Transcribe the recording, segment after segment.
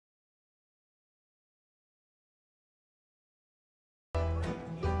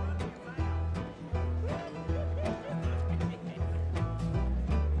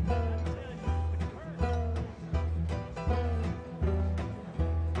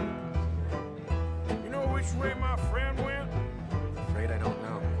which way my friend went? Afraid I don't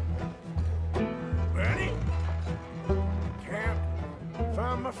know. Lenny? Can't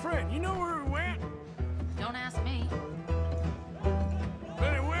find my friend. You know where he went? Don't ask me.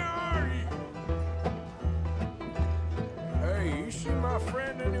 Lenny, where are you? Hey, you see my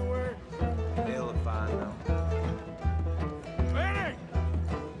friend anywhere? He'll look fine though. Lenny!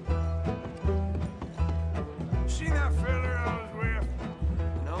 See that fella I was with?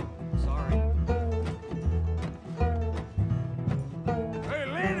 No, sorry. Hey,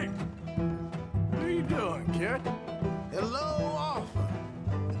 Lenny! What are you doing, kid? Hello, offer.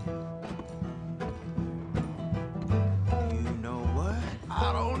 You know what?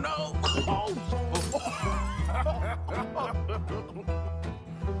 I don't know.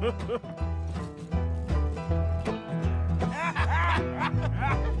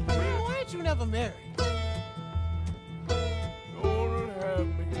 Why ain't you never married? Don't wanna have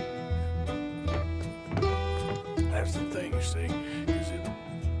me. That's the thing, you see. Is it...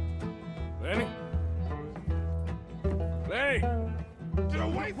 Lenny? Lenny! Get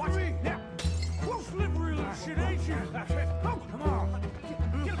away from me! Now! Whoa, slippery little shit, ain't you? Oh, come on!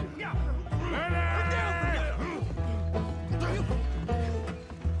 Get him! Yeah! Lenny!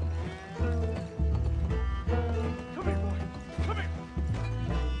 Come here, boy! Come here!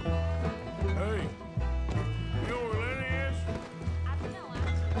 Hey! You know where Lenny is? I don't know,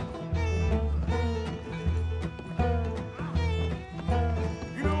 actually.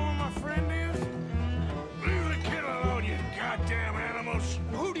 You know where my friend is? Leave the kid alone, you goddamn animals!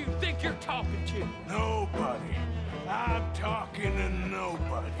 Who do you think you're talking to? Nobody. I'm talking to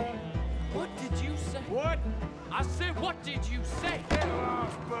nobody. What did you say? What? I said, what did you say? Get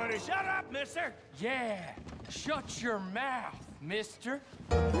lost, buddy. Shut up, mister! Yeah, shut your mouth, mister.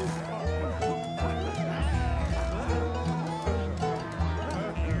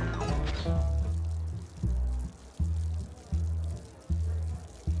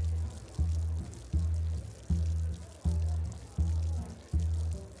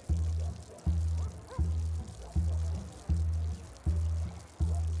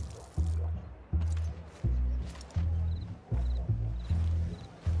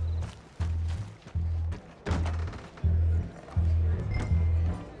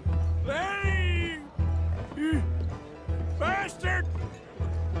 Lenny! You bastard!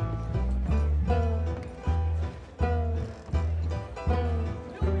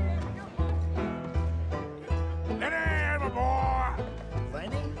 Lenny, my boy!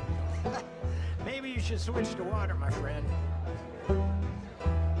 Lenny? Maybe you should switch to water, my friend.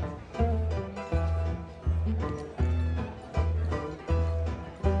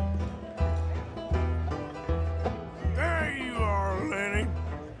 There you are, Lenny.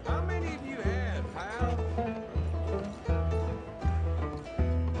 How many of you had, pal?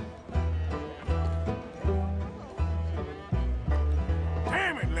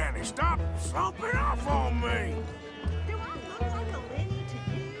 Damn it, Lenny, stop slumping off on me! Do I look like a Lenny to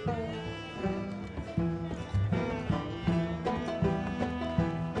you?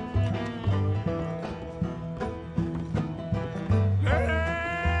 Lenny!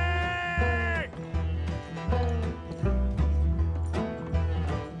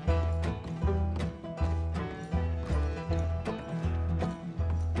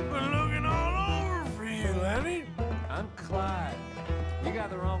 Been looking all over for you, Lenny. I'm Clyde. You got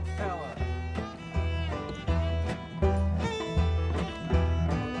the wrong fella.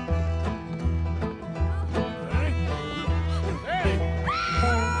 Lenny? Lenny!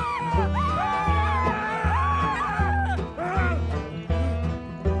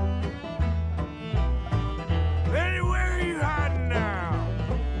 Lenny, where are you hiding now?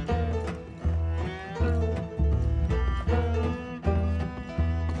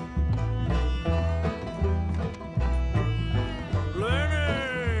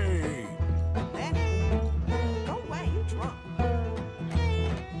 Lenny!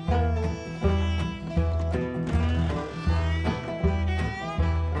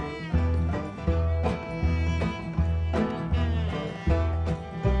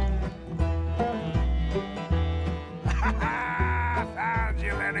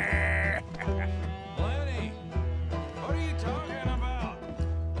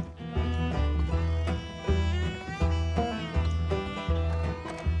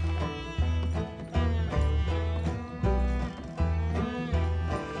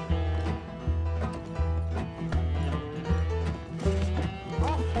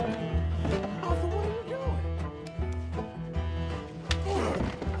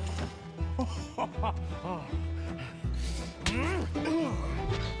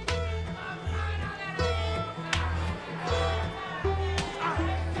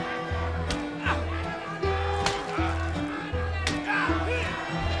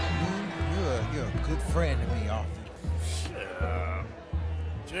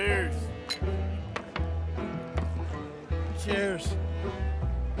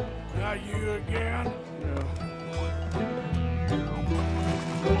 about you again?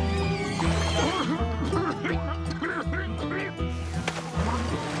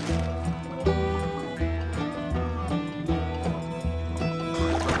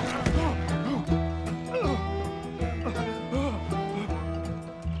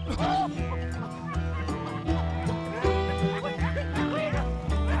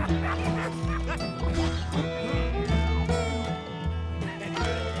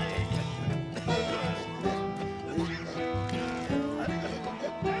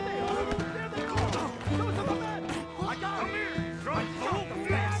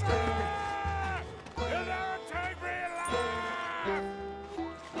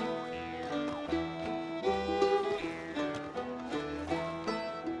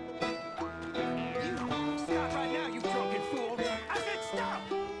 Stop right now, you drunken fool! I said stop!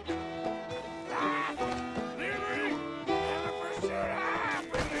 Liberty and the pursuit of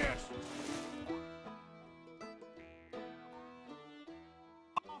happiness!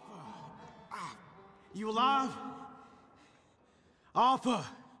 You alive? Arthur!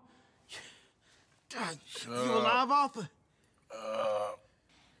 You alive, Arthur? I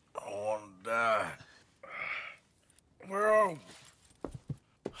want to die. Well,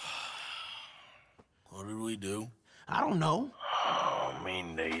 what did we do? I don't know. Oh, me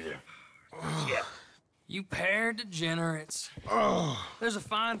neither. You pair degenerates. There's a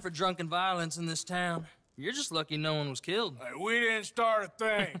fine for drunken violence in this town. You're just lucky no one was killed. Hey, we didn't start a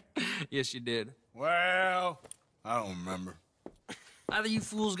thing. Yes, you did. Well, I don't remember. Either you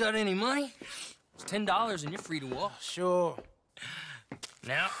fools got any money, it's $10 and you're free to walk. Sure.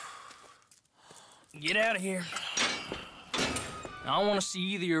 Now, get out of here. I don't want to see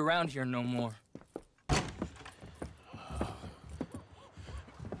either of you around here no more.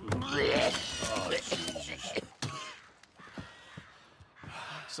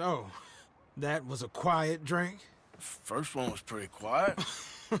 So, that was a quiet drink? First one was pretty quiet.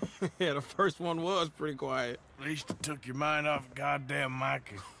 Yeah, the first one was pretty quiet. At least it took your mind off goddamn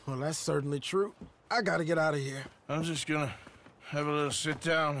Mikey. Well, that's certainly true. I gotta get out of here. I'm just gonna have a little sit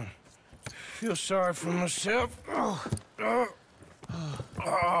down and feel sorry for myself.